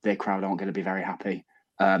 1-0 up, their crowd aren't going to be very happy.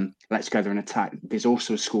 Let's go there and attack. There's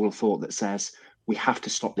also a school of thought that says we have to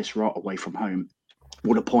stop this rot away from home.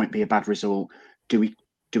 Would a point be a bad result? Do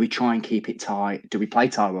we try and keep it tight? Do we play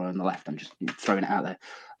Tyrone on the left? I'm just throwing it out there.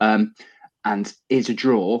 And is a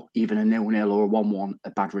draw, even a 0-0 or a 1-1,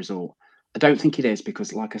 a bad result? I don't think it is,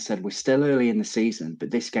 because like I said, we're still early in the season,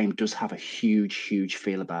 but this game does have a huge, huge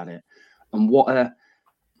feel about it. And what a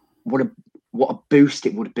what a boost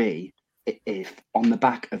it would be if, on the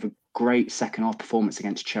back of a great second half performance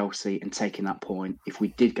against Chelsea and taking that point, if we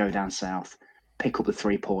did go down south, pick up the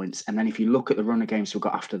 3 points, and then if you look at the run of games we've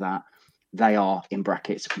got after that, they are, in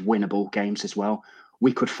brackets, winnable games as well.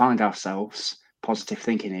 We could find ourselves, positive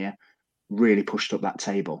thinking here, really pushed up that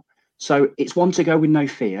table. So it's one to go with no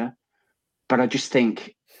fear, but I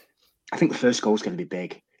think the first goal is going to be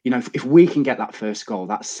big. If we can get that first goal,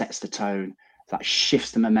 that sets the tone, that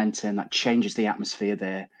shifts the momentum, that changes the atmosphere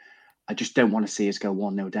there. I just don't want to see us go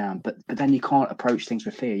 1-0 down. But then you can't approach things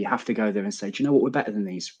with fear. You have to go there and say, do you know what? We're better than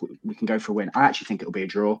these. We can go for a win. I actually think it'll be a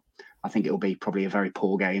draw. I think it'll be probably a very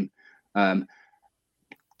poor game.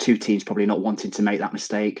 Two teams probably not wanting to make that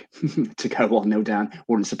mistake to go 1-0 down.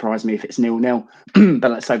 Wouldn't surprise me if it's 0-0.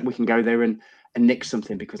 But let's hope we can go there and nick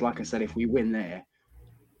something, because like I said, if we win there,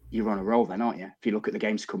 you're on a roll then, aren't you? If you look at the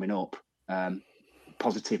games coming up,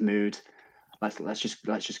 positive mood. Let's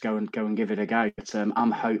just go and give it a go. But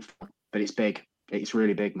I'm hopeful, but it's big. It's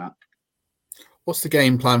really big, Matt. What's the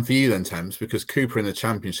game plan for you then, Thames? Because Cooper in the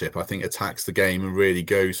Championship, I think, attacks the game and really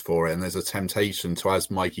goes for it. And there's a temptation to,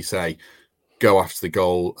 as Mikey say, go after the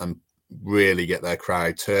goal and really get their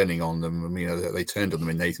crowd turning on them. I mean, they turned on them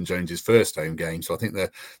in Nathan Jones's first home game, so I think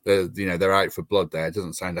they're out for blood there. It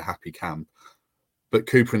doesn't sound a happy camp. But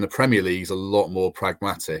Cooper in the Premier League is a lot more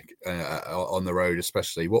pragmatic on the road,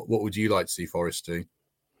 especially. What would you like to see Forest do?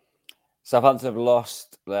 Southampton have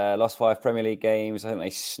lost 5 Premier League games. I think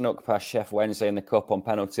they snuck past Sheffield Wednesday in the Cup on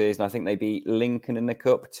penalties, and I think they beat Lincoln in the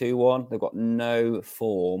Cup 2-1. They've got no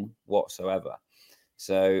form whatsoever.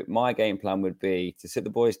 So my game plan would be to sit the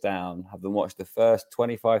boys down, have them watch the first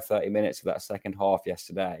 25, 30 minutes of that second half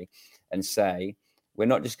yesterday and say, we're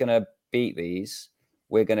not just going to beat these,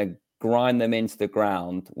 we're going to grind them into the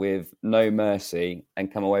ground with no mercy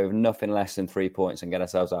and come away with nothing less than 3 points and get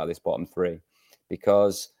ourselves out of this bottom 3.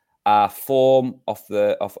 Because our form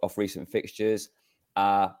off recent fixtures,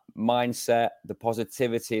 our mindset, the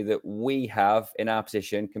positivity that we have in our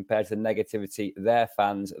position compared to the negativity their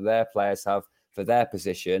fans, their players have for their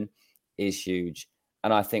position is huge.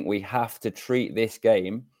 And I think we have to treat this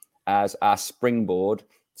game as our springboard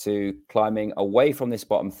to climbing away from this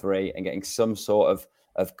bottom 3 and getting some sort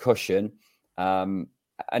of cushion and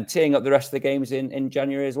teeing up the rest of the games in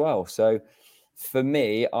January as well. So for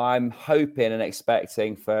me, I'm hoping and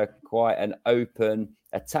expecting for quite an open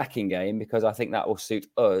attacking game, because I think that will suit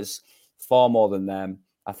us far more than them.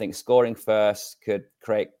 I think scoring first could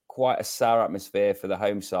create quite a sour atmosphere for the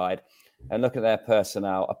home side. And look at their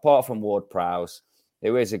personnel, apart from Ward-Prowse,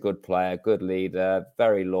 who is a good player, good leader,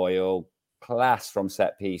 very loyal, class from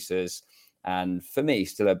set pieces, and for me,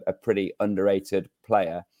 still a pretty underrated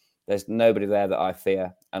player. There's nobody there that I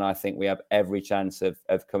fear, and I think we have every chance of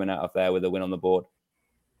coming out of there with a win on the board.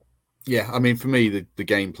 Yeah, I mean, for me, the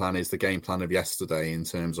game plan is the game plan of yesterday in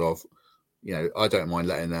terms of, I don't mind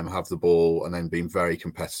letting them have the ball and then being very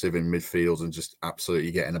competitive in midfield and just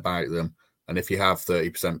absolutely getting about them. And if you have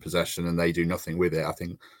 30% possession and they do nothing with it, I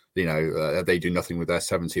think, they do nothing with their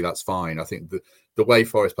 70, that's fine. I think the way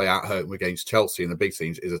Forest play at home against Chelsea and the big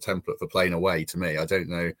teams is a template for playing away to me. I don't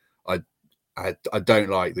know. I don't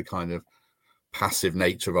like the kind of passive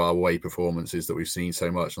nature of our away performances that we've seen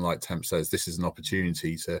so much. And like Temp says, this is an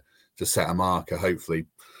opportunity to set a marker, hopefully.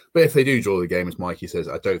 But if they do draw the game, as Mikey says,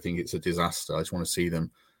 I don't think it's a disaster. I just want to see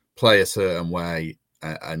them play a certain way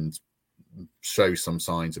and show some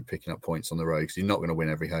signs of picking up points on the road, because you're not going to win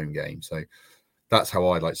every home game. So that's how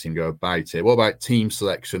I'd like to see him go about it. What about team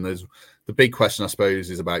selection? There's the big question, I suppose,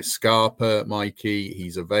 is about Scarpa. Mikey,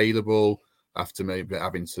 he's available after maybe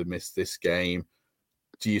having to miss this game.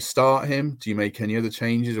 Do you start him? Do you make any other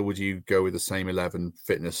changes, or would you go with the same 11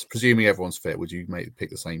 fitness? Presuming everyone's fit, would you pick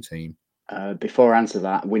the same team? Before I answer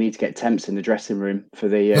that, we need to get Temps in the dressing room for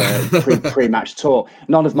the pre-match talk.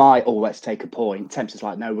 None of my, let's take a point. Temps is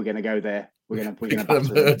like, no, we're going to go there. We're going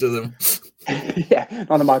to murder them. Yeah,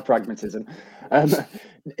 none of my pragmatism.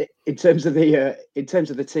 In terms of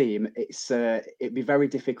the team, it'd be very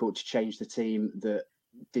difficult to change the team that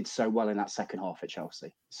did so well in that second half at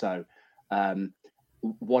Chelsea. So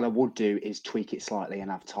what I would do is tweak it slightly and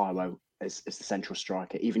have Taiwo as the central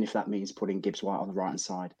striker, even if that means putting Gibbs White on the right hand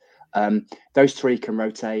side. Those 3 can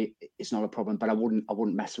rotate; it's not a problem. But I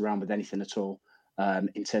wouldn't mess around with anything at all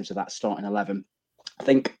in terms of that starting 11. I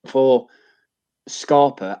think for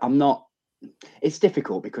Scarpa, it's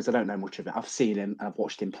difficult because I don't know much of it. I've seen him and I've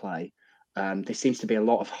watched him play. There seems to be a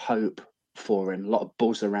lot of hope for him, a lot of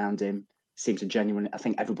buzz around him. Seems a genuine. I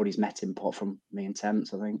think everybody's met him apart from me and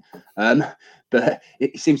Temps, I think. But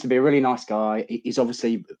it seems to be a really nice guy. He's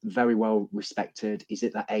obviously very well respected. He's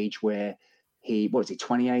at that age where he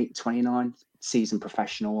 28, 29, seasoned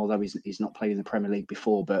professional, although he's not played in the Premier League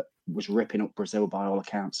before, but was ripping up Brazil by all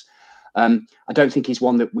accounts. I don't think he's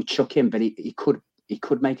one that we chuck in, but he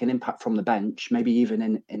could make an impact from the bench, maybe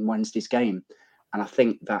even in Wednesday's game. And I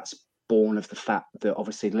think that's born of the fact that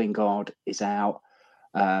obviously Lingard is out.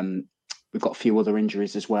 We've got a few other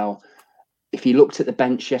injuries as well. If you looked at the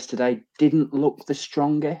bench yesterday, didn't look the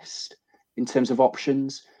strongest in terms of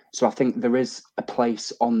options. So I think there is a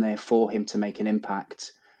place on there for him to make an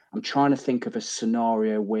impact. I'm trying to think of a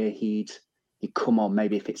scenario where he'd come on,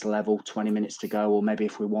 maybe if it's level, 20 minutes to go, or maybe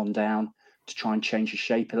if we're one down, to try and change the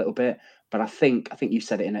shape a little bit. But I think you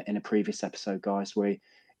said it in a previous episode, guys, where,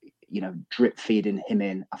 drip feeding him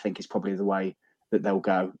in, I think is probably the way that they'll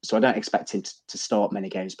go. So I don't expect him to start many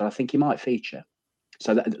games, but I think he might feature.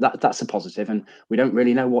 So that's a positive, and we don't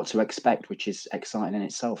really know what to expect, which is exciting in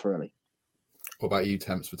itself, really. What about you,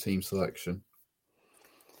 Temps, for team selection?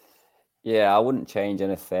 Yeah, I wouldn't change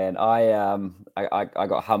anything. I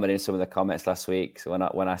got hammered in some of the comments last week when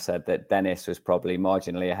I said that Dennis was probably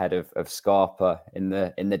marginally ahead of Scarpa in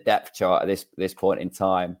the depth chart at this point in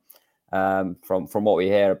time. From what we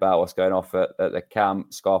hear about what's going off at the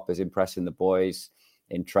camp, Scarpa's impressing the boys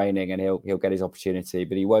in training, and he'll get his opportunity,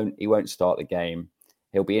 but he won't start the game.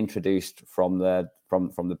 He'll be introduced from the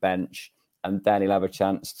bench, and then he'll have a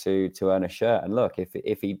chance to earn a shirt. And look,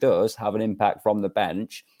 if he does have an impact from the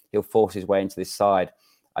bench, he'll force his way into this side.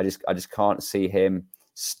 I just can't see him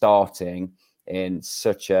starting in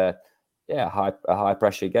such a high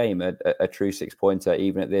pressure game, a true 6-pointer,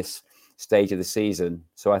 even at this stage of the season.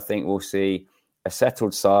 So I think we'll see a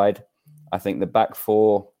settled side. I think the back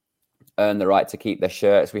four earn the right to keep their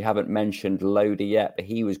shirts. We haven't mentioned Lodi yet, but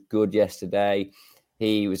he was good yesterday.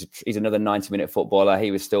 He's another 90-minute footballer. He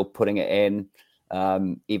was still putting it in,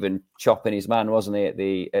 even chopping his man, wasn't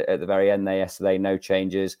he, at the very end there yesterday? No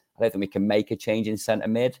changes. I don't think we can make a change in centre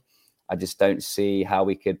mid. I just don't see how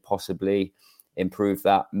we could possibly improve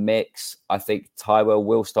that mix. I think Taiwo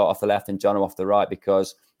will start off the left and John off the right,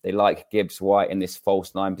 because they like Gibbs White in this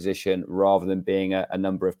false 9 position rather than being a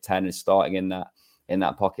number of 10 and starting in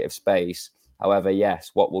that pocket of space. However, yes,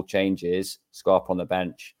 what will change is Scarpa on the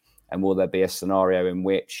bench. And will there be a scenario in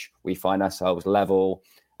which we find ourselves level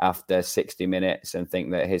after 60 minutes and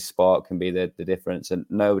think that his spark can be the difference? And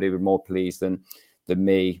nobody would be more pleased than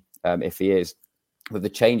me if he is. With the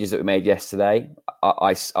changes that we made yesterday,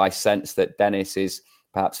 I sense that Dennis is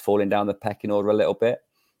perhaps falling down the pecking order a little bit.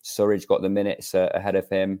 Surridge got the minutes ahead of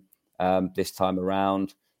him this time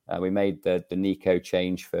around. We made the Nico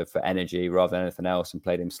change for energy rather than anything else and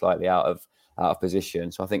played him slightly out of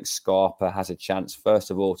position. So I think Scarpa has a chance,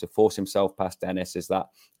 first of all, to force himself past Dennis as that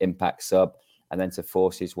impact sub, and then to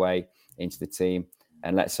force his way into the team.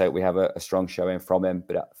 And let's hope we have a strong showing from him.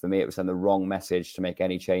 But for me, it was then the wrong message to make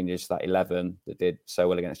any changes to that 11 that did so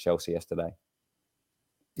well against Chelsea yesterday.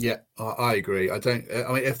 Yeah, I agree. I mean,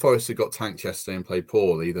 if Forest had got tanked yesterday and played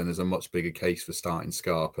poorly, then there's a much bigger case for starting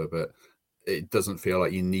Scarpa. But it doesn't feel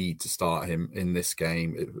like you need to start him in this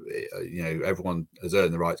game. Everyone has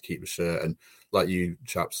earned the right to keep the shirt. And like you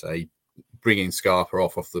chaps say, bringing Scarpa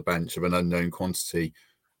off the bench of an unknown quantity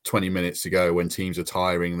 20 minutes to go when teams are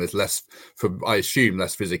tiring, there's less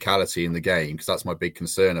physicality in the game, because that's my big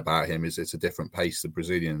concern about him, is it's a different pace to the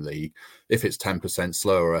Brazilian league. If it's 10%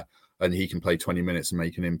 slower and he can play 20 minutes and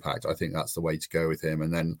make an impact, I think that's the way to go with him.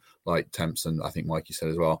 And then, like Temps and I think Mikey said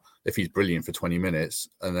as well, if he's brilliant for 20 minutes,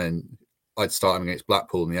 and then I'd start him against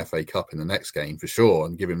Blackpool in the FA Cup in the next game for sure,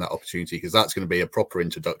 and give him that opportunity, because that's going to be a proper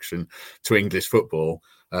introduction to English football,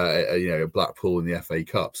 Blackpool in the FA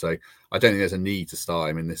Cup. So I don't think there's a need to start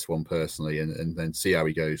him in this one personally, and then see how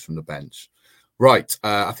he goes from the bench. Right,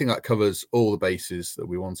 I think that covers all the bases that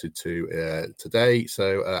we wanted to today.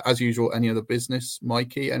 So as usual, any other business,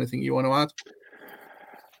 Mikey? Anything you want to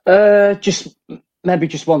add? Just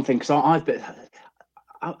one thing, because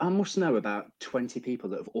I must know about 20 people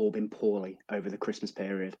that have all been poorly over the Christmas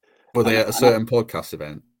period. Were they at a certain podcast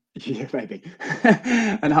event? Yeah, maybe.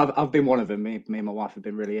 And I've been one of them. Me and my wife have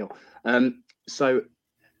been really ill. So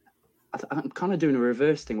I'm kind of doing a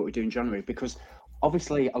reverse thing what we do in January, because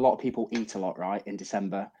obviously a lot of people eat a lot, right, in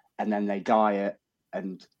December, and then they diet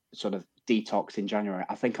and sort of detox in January.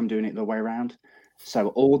 I think I'm doing it the way around. So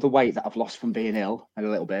all the weight that I've lost from being ill a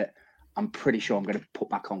little bit, I'm pretty sure I'm going to put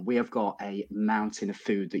back on. We have got a mountain of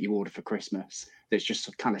food that you order for Christmas that's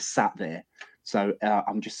just kind of sat there. So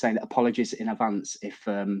I'm just saying that apologies in advance if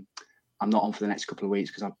I'm not on for the next couple of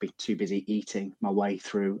weeks, because I'll be too busy eating my way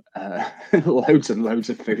through loads and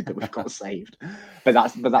loads of food that we've got saved. But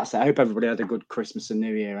that's it. I hope everybody had a good Christmas and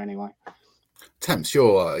New Year anyway. Temps,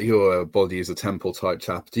 your body is a temple type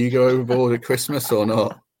chap. Do you go overboard at Christmas or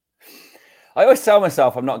not? I always tell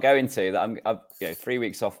myself I'm not going to. That I'm 3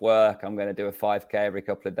 weeks off work. I'm going to do a 5K every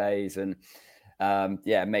couple of days, and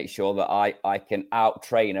make sure that I can out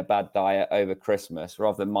train a bad diet over Christmas,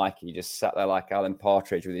 rather than Mikey just sat there like Alan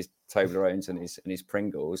Partridge with his Toblerones and his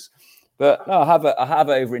Pringles. But no, I have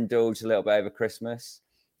overindulged a little bid over Christmas.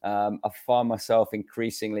 I find myself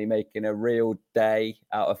increasingly making a real day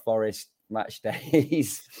out of Forest match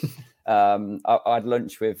days. I had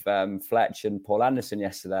lunch with Fletch and Paul Anderson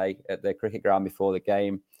yesterday at the cricket ground before the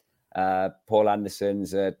game. Paul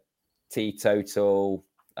Anderson's a teetotal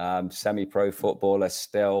semi-pro footballer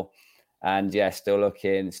still, and still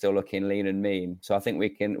looking lean and mean. So I think we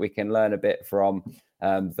can learn a bit from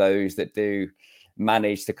those that do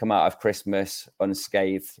manage to come out of Christmas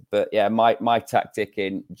unscathed. But my tactic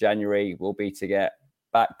in January will be to get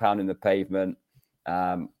back pounding the pavement,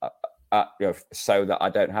 so that I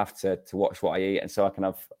don't have to watch what I eat, and so I can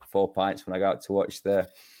have 4 pints when I go out to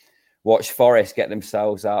watch Forest get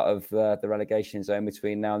themselves out of the relegation zone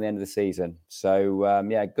between now and the end of the season. So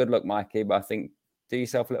good luck, Mikey. But I think do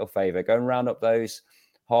yourself a little favour. Go and round up those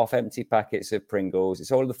half-empty packets of Pringles.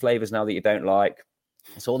 It's all the flavours now that you don't like.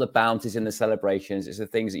 It's all the bounties in the celebrations. It's the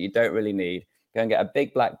things that you don't really need. Go and get a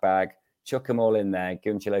big black bag, chuck them all in there,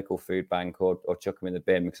 give them to your local food bank, or chuck them in the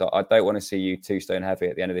bin, because I don't want to see you 2 stone heavy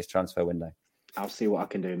at the end of this transfer window. I'll see what I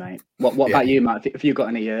can do, mate. What about you, Matt? Have you got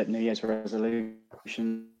any New Year's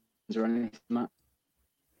resolutions or anything, Matt?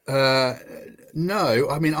 No.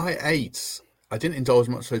 I mean, I didn't indulge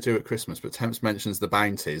much as I do at Christmas, but Temps mentions the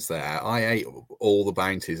bounties there. I ate all the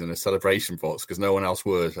bounties in a celebration box because no one else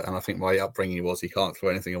would. And I think my upbringing was you can't throw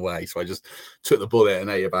anything away. So I just took the bullet and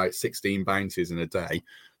ate about 16 bounties in a day.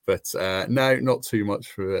 But no, not too much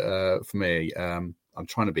for me. I'm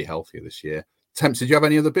trying to be healthier this year. Temps, did you have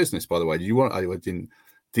any other business, by the way? Did you want? I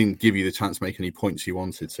didn't give you the chance to make any points you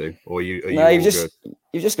wanted to, or you've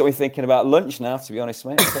just got me thinking about lunch now. To be honest,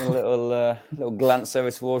 mate, taking a little glance over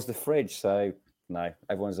towards the fridge. So no,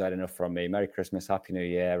 everyone's had enough from me. Merry Christmas, Happy New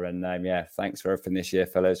Year, and thanks for everything this year,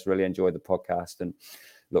 fellas. Really enjoyed the podcast and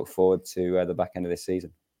look forward to the back end of this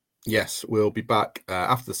season. Yes, we'll be back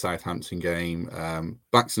after the Southampton game,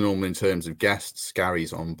 back to normal in terms of guests.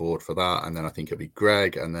 Gary's on board for that, and then I think it'll be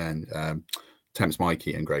Greg, and then Temps,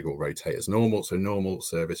 Mikey, and Greg will rotate as normal. So normal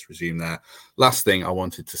service resume there. Last thing I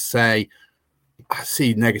wanted to say, I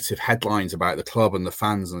see negative headlines about the club and the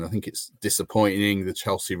fans, and I think it's disappointing. The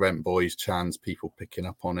Chelsea Rent Boys chants, people picking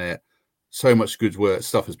up on it. So much good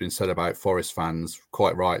stuff has been said about Forest fans,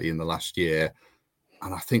 quite rightly, in the last year.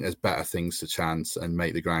 And I think there's better things to chance and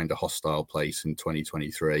make the ground a hostile place in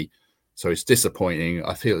 2023. So it's disappointing.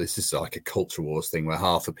 I feel this is like a culture wars thing where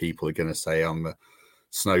half the people are going to say I'm a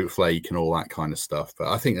snowflake and all that kind of stuff. But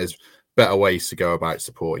I think there's better ways to go about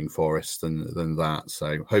supporting Forest than that.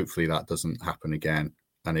 So hopefully that doesn't happen again.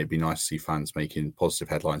 And it'd be nice to see fans making positive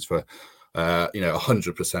headlines for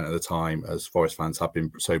 100% of the time, as Forest fans have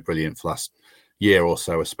been so brilliant for the last year or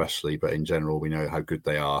so, especially, but in general, we know how good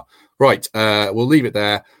they are. Right, we'll leave it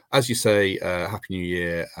there. As you say, Happy New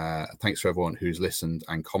Year. Thanks for everyone who's listened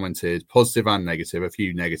and commented, positive and negative, a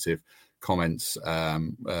few negative comments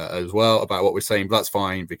as well about what we're saying, but that's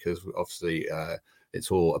fine because obviously it's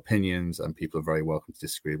all opinions and people are very welcome to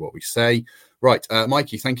disagree with what we say. Right,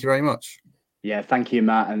 Mikey, thank you very much. Yeah, thank you,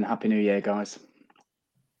 Matt, and Happy New Year, guys.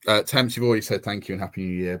 Temps, you've already said thank you and Happy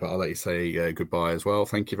New Year, but I'll let you say goodbye as well.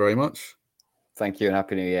 Thank you very much. Thank you and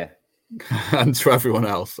Happy New Year. And to everyone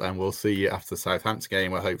else, and we'll see you after the Southampton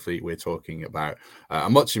game, where hopefully we're talking about a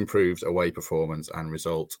much improved away performance and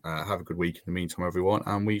result. Have a good week in the meantime, everyone,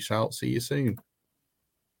 and we shall see you soon.